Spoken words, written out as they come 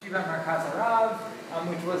Yeshiva Markaz Harav,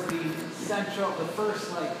 which was the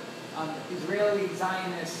first Israeli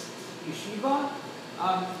Zionist yeshiva.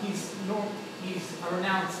 He's a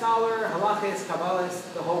renowned scholar, halachist,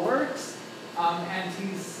 kabbalist, the whole works, and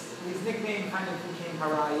his nickname kind of became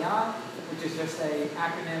Haraya, which is just an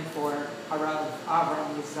acronym for Harav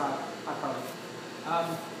Avram Yitzhak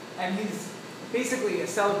HaKohen. And he's basically a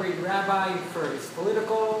celebrated rabbi for his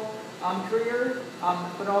political career,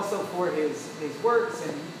 but also for his works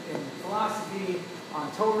in philosophy,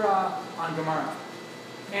 on Torah, on Gemara.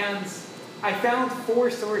 And I found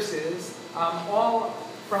 4 sources, all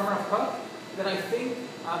from Rav Kook, that I think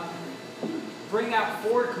bring out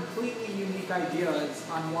 4 completely unique ideas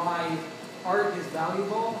on why art is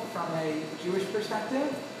valuable from a Jewish perspective,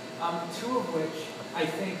 2 of which I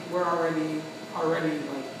think were already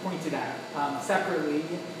pointed at separately.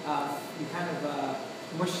 You kind of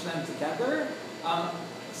mush them together.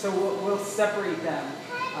 So we'll separate them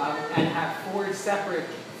and have 4 separate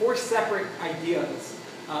ideas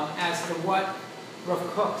as to what Rav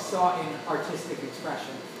Kook saw in artistic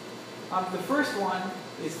expression. The first one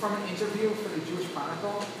is from an interview for the Jewish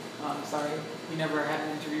Chronicle. Sorry, he never had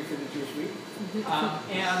an interview for the Jewish Week.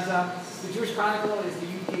 And the Jewish Chronicle is the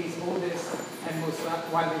UK's oldest and most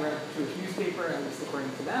widely read Jewish newspaper, at least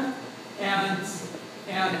according to them. And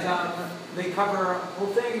they cover whole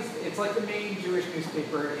things. It's like the main Jewish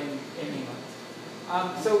newspaper in England.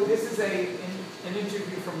 So this is an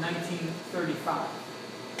interview from 1935.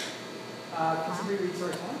 Can somebody read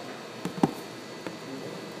source 1?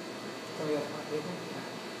 Somebody else want to take it?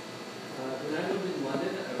 When I lived in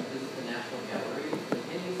London, I would visit the National Gallery. The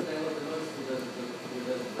paintings that I loved the most were those of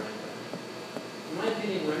Rembrandt. In my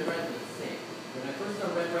opinion, Rembrandt is the same. When I first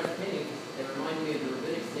saw Rembrandt's paintings, they reminded me of the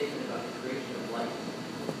rabbinic statement about the creation of light.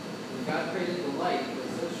 When God created the light, it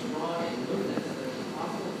was so strong and luminous that it was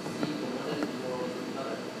impossible to see from one end of the world to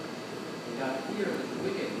another. When God feared that the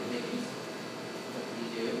wicked would make use of it, what did he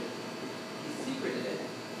do? He secreted it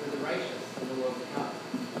for the righteous in the world to come.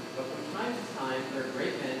 But from time to time, there are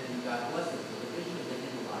great men whom God blesses with the vision of the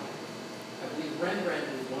hidden light. I believe Rembrandt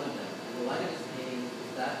is one of them, and the light of his painting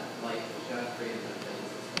is that light which God created on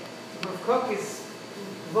Genesis. Rav Kook is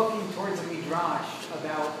looking towards a midrash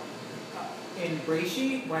about in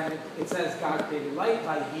Breshit, when it says God created light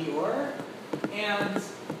by he or, and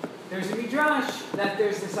there's a midrash that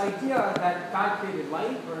there's this idea that God created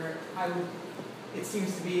light, or it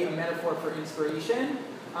seems to be a metaphor for inspiration.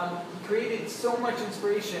 He created so much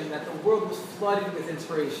inspiration that the world was flooded with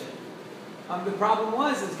inspiration. The problem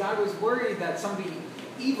was God was worried that somebody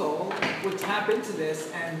evil would tap into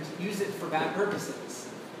this and use it for bad purposes.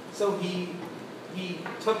 So he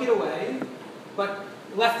took it away, but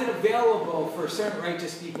left it available for certain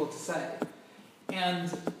righteous people to say.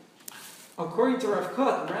 And according to Rav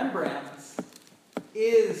Kook, Rembrandt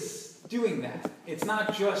is doing that. It's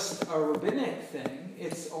not just a rabbinic thing,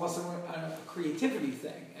 it's also a creativity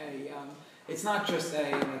thing. It's not just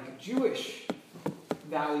a Jewish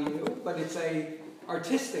value, but it's a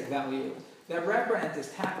artistic value. That Rembrandt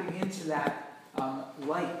is tapping into that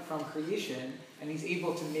light from creation, and he's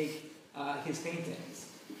able to make his paintings.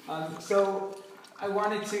 So I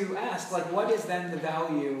wanted to ask, what is then the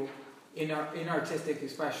value in artistic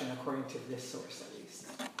expression according to this source, at least?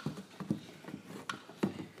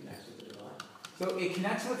 So it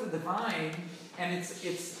connects with the divine, and it's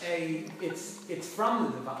from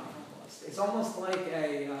the divine almost. It's almost like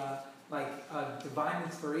a divine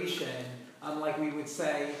inspiration, like we would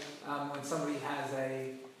say when somebody has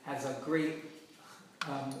a great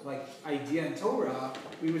idea in Torah.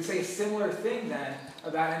 We would say a similar thing then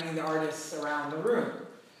about any of the artists around the room.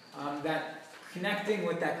 That connecting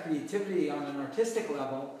with that creativity on an artistic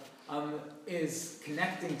level is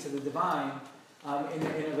connecting to the divine in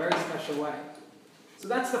a very special way. So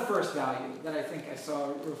that's the first value that I think I saw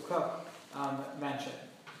Rav Kook mention.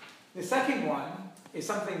 The second one is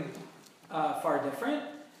something far different,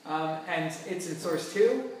 and it's in source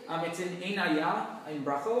 2. It's in Ein Ayah in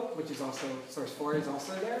Brachot, which is also, source 4 is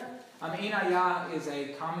also there. Ein Ayah is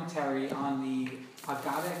a commentary on the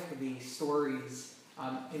Haggadic, the stories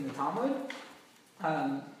in the Talmud.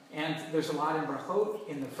 And there's a lot in Brachot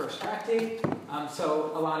in the first tractate,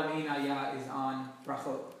 so a lot of Ein Ayah is on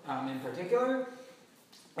Brachot in particular.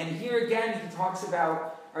 And here again, he talks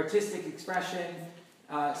about artistic expression,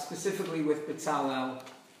 specifically with Bezalel,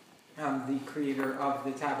 the creator of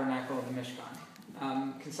the tabernacle of the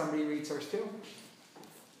Mishkan. Can somebody read source 2?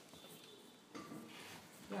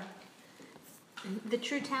 Yeah. The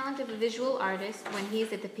true talent of a visual artist, when he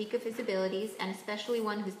is at the peak of his abilities, and especially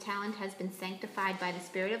one whose talent has been sanctified by the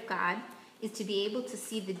Spirit of God, is to be able to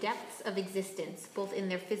see the depths of existence, both in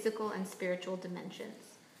their physical and spiritual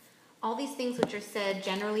dimensions. All these things which are said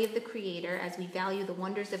generally of the Creator, as we value the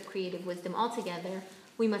wonders of creative wisdom altogether,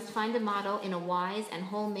 we must find a model in a wise and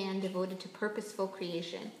whole man devoted to purposeful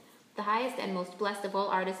creation. The highest and most blessed of all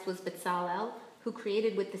artists was Bezalel, who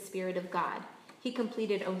created with the Spirit of God. He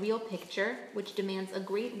completed a real picture, which demands a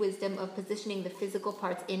great wisdom of positioning the physical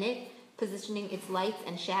parts in it, positioning its lights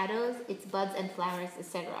and shadows, its buds and flowers,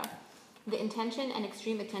 etc. The intention and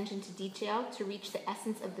extreme attention to detail to reach the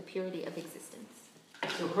essence of the purity of existence.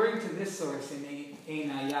 So according to this source in Ein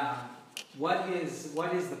Ayah, what is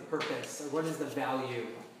the purpose, or what is the value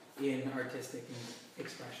in artistic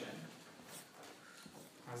expression?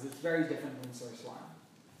 Because it's very different than source 1.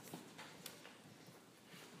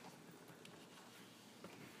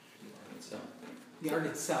 The art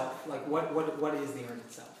itself, like what is the art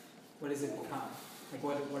itself? What does it become? Like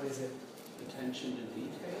what is it? Attention to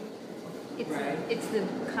detail. It's the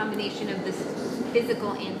combination of this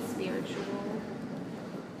physical and spiritual.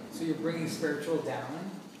 So you're bringing spiritual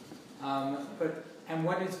down, and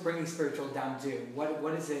what does bringing spiritual down do?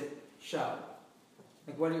 What does it show?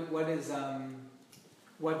 Like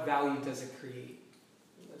what value does it create?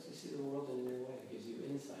 It lets you see the world in a new way. It gives you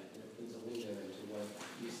insight and opens a window into what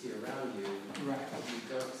you see around you. Right.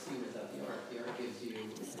 You don't see without the art. The art gives you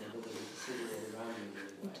an ability to see the world around you in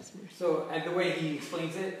a new way. So, and the way he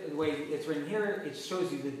explains it, the way it's written here, it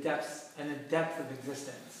shows you the depths and the depth of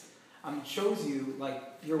existence. It shows you like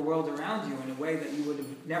your world around you in a way that you would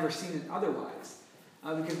have never seen it otherwise,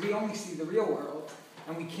 because we only see the real world,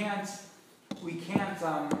 and we can't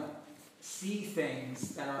see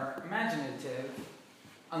things that are imaginative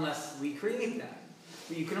unless we create them.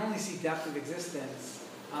 But you can only see depth of existence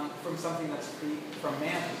from something that's from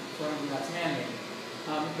something that's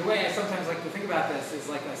man-made. The way I sometimes like to think about this is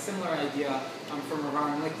like a similar idea from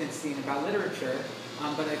Ron Lichtenstein about literature,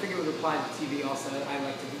 but I think it would apply to TV also. I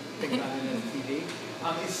like to think about it as TV.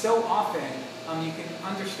 Is so often you can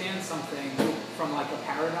understand something from like a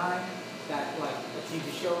paradigm that like a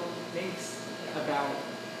TV show makes about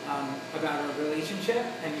a relationship,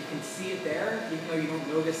 and you can see it there, even though you don't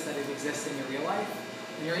notice that it exists in your real life.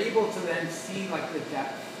 And you're able to then see like the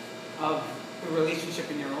depth of the relationship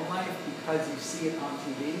in your own life because you see it on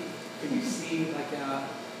TV, and you see like a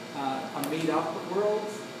made-up world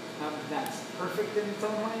that's perfect in its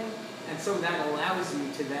own way, and so that allows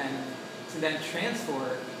you to then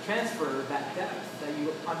transfer that depth that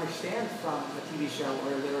you understand from a TV show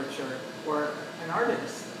or literature or an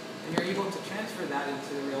artist, and you're able to transfer that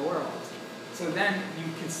into the real world. So then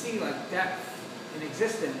you can see like depth in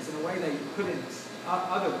existence in a way that you couldn't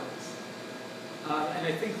otherwise. And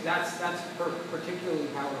I think that's particularly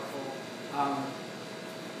powerful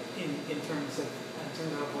in terms of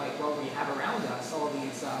like what we have around us. All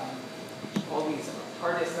these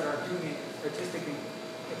artists that are doing artistic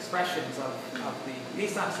expressions of the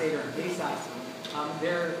Pesach Seder and Pesach,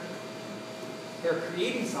 they're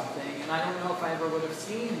creating something, and I don't know if I ever would have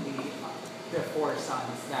seen the four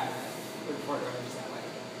sons that way, or the four daughters that way.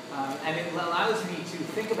 And it allows me to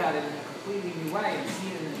think about it in a completely new way and see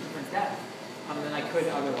it in a different depth than I could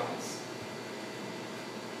otherwise.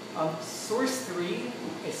 Source 3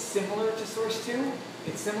 is similar to Source 2.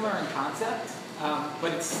 It's similar in concept,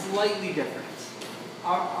 but it's slightly different.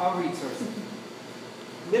 I'll read Source 3.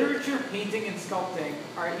 Literature, painting, and sculpting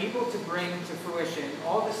are able to bring to fruition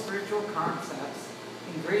all the spiritual concepts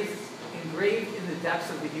engraved in the depths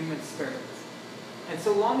of the human spirit. And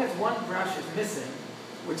so long as one brush is missing,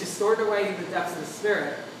 which is stored away in the depths of the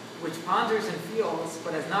spirit, which ponders and feels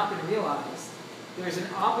but has not been realized, there is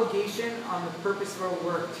an obligation on the purposeful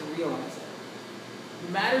work to realize it.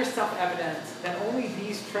 The matter is self-evident that only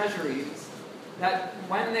these treasuries, that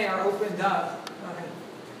when they are opened up,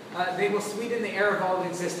 they will sweeten the air of all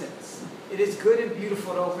existence. It is good and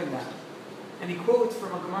beautiful to open them. And he quotes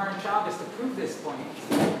from a Gemara in Shabbos to prove this point.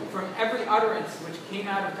 From every utterance which came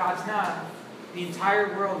out of God's mouth, the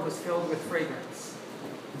entire world was filled with fragrance.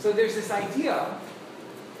 So there's this idea,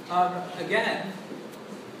 again,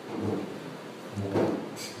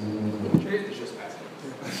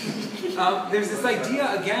 there's this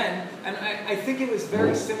idea again, and I think it was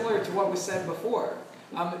very similar to what was said before.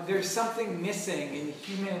 There's something missing in the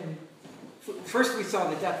human. First we saw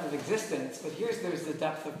the depth of existence, but there's the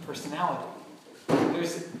depth of personality.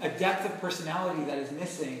 There's a depth of personality that is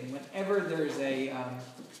missing whenever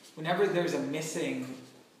there's a missing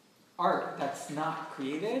art that's not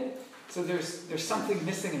created. So there's something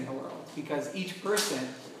missing in the world because each person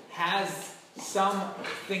has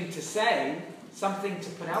something to say, something to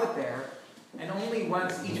put out there, and only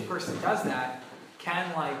once each person does that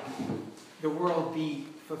can the world be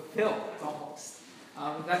fulfilled almost.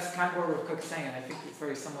 That's kind of what Rav Kook is saying, and I think it's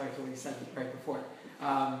very similar to what he said right before.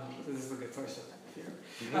 So this is a good source of that here.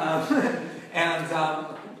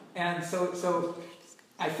 And so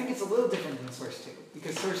I think it's a little different than source 2,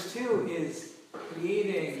 because source 2 is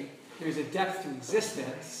creating, there's a depth to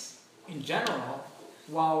existence in general,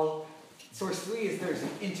 while source 3 is there's an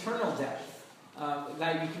internal depth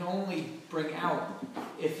that you can only bring out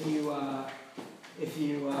if you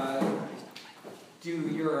do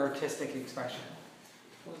your artistic expression.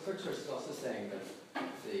 Well, the third source is also saying that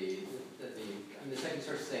the second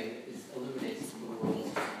source is saying illuminates the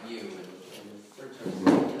world to you, and the third source is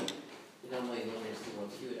saying that it not only illuminates the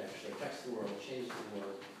world to you, it actually affects the world, changes the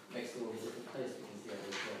world, makes the world a different place because the other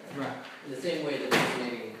is there. Right. In the same way that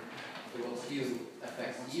illuminating the world to you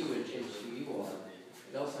affects you and changes who you are,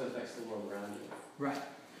 it also affects the world around you. Right.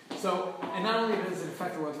 So, and not only does it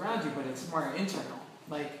affect the world around you, but it's more internal.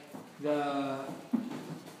 Like I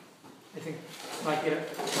think, like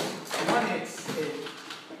one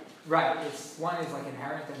one is like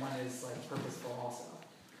inherent, and one is like purposeful also.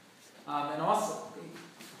 And also,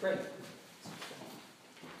 great.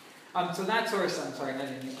 So that source, I'm sorry, I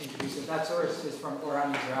didn't introduce it. That source is from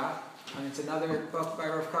Oram Mizrach. It's another book by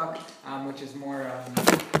Rav Kook, which is more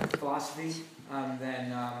philosophy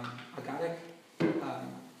than Agadic.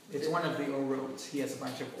 It's one of the Orot. He has a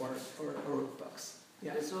bunch of Orot books.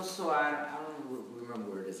 Yeah. There's also, I don't remember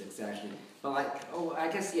where it is exactly, but I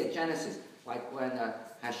guess, Genesis, like when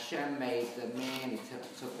Hashem made the man, he took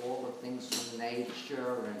all the things from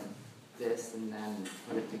nature and this and then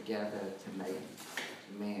put it together to make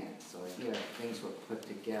man. So here, things were put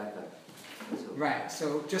together. Right,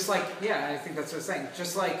 so just like, I think that's what I'm saying,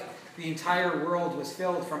 just like the entire world was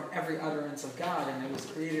filled from every utterance of God and it was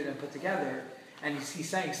created and put together, and he's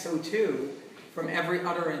saying so too, from every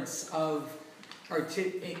utterance of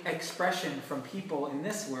expression from people in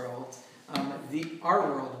this world, our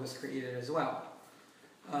world was created as well.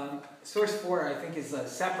 Source 4, I think, is a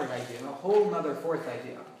separate idea, a whole other fourth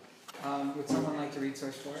idea. Would someone like to read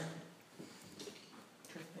source 4?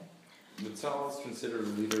 Bezalel is considered a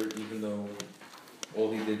leader even though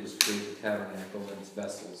all he did was create the tabernacle and its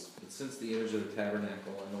vessels. But since the image of the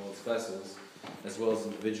tabernacle and all its vessels, as well as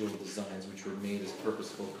individual designs which were made as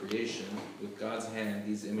purposeful creation, with God's hand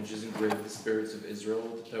these images engraved the spirits of Israel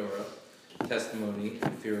with the Torah, testimony,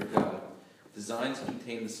 and fear of God. Designs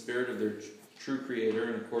contain the spirit of their true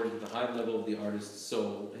creator, and according to the high level of the artist's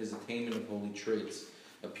soul, his attainment of holy traits,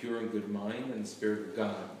 a pure and good mind, and the spirit of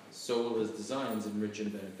God. So will his designs enrich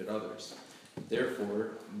and benefit others.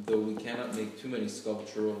 Therefore, though we cannot make too many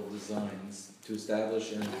sculptural designs to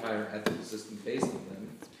establish an entire ethical system based on them,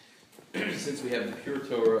 since we have the pure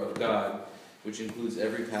Torah of God, which includes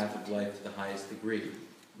every path of life to the highest degree.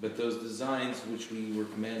 But those designs which we were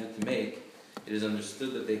commanded to make, it is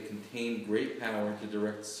understood that they contain great power to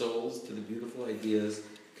direct souls to the beautiful ideas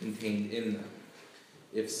contained in them.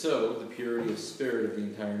 If so, the purity of spirit of the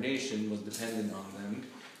entire nation was dependent on them,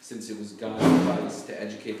 since it was God's device to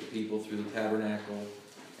educate the people through the tabernacle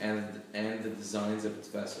and the designs of its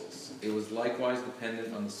vessels. It was likewise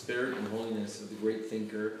dependent on the spirit and holiness of the great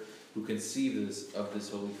thinker who conceived of this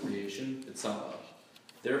holy creation, Bezalel.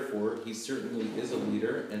 Therefore, he certainly is a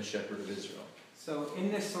leader and shepherd of Israel. So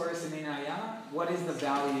in this source in Inayah, what is the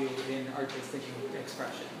value in artistic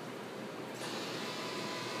expression?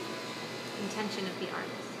 Intention of the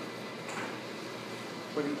artist.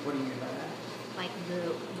 What do you mean by that? Like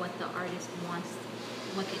what the artist wants,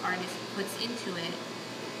 what the artist puts into it,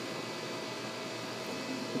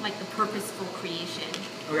 like the purposeful creation.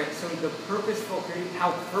 Okay, so the purposeful,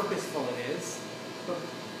 how purposeful it is,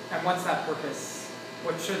 and what's that purpose?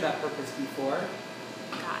 What should that purpose be for?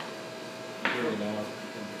 God. Bring it out,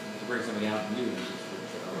 to bring something out in you.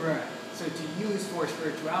 Right. So to use for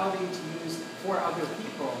spirituality, to use for other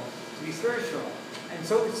people, to be spiritual. And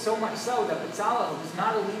so much so that Bezalel, who's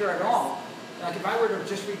not a leader at all, like if I were to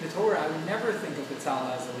just read the Torah, I would never think of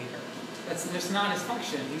Bezalel as a leader. That's just not his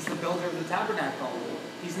function. He's the builder of the tabernacle.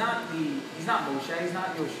 He's not Moshe, he's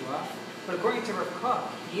not Yoshua. But according to Rav Kook,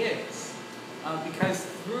 he is. Because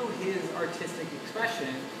through his artistic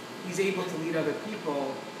expression, he's able to lead other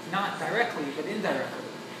people, not directly, but indirectly.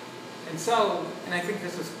 And I think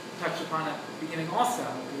this was touched upon at the beginning also,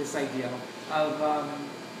 this idea of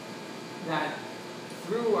that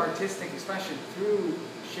through artistic expression, through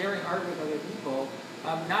sharing art with other people,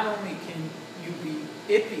 not only can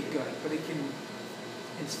it be good, but it can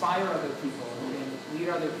inspire other people, and lead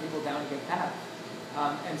other people down a good path.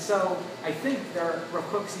 And so I think Rav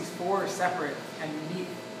Kook sees 4 separate and unique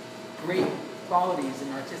great qualities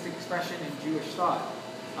in artistic expression and Jewish thought.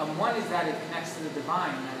 One is that it connects to the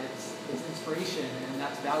divine, that it's inspiration, and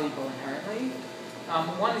that's valuable inherently.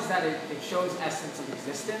 One is that it shows essence of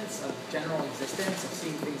existence, of general existence, of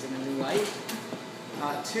seeing things in a new light.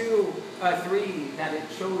 Three, that it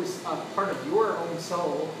shows a part of your own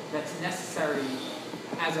soul that's necessary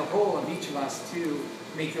as a whole of each of us to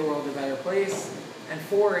make the world a better place. And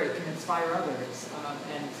four, it can inspire others,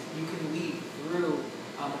 and you can lead through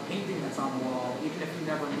a painting that's on the wall, even if you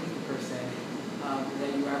never meet the person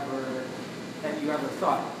that you ever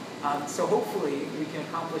thought. So hopefully we can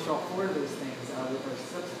accomplish all four of those things with our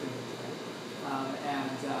subsequent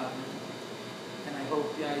and I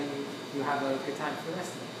hope you have a good time for the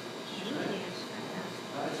rest of it.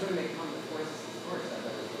 I just want to make a comment before this course that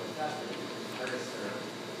was really fascinating.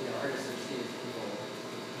 Artists are seen as people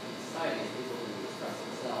in society, as people who express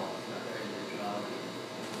themselves, not their individuality,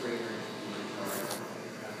 greater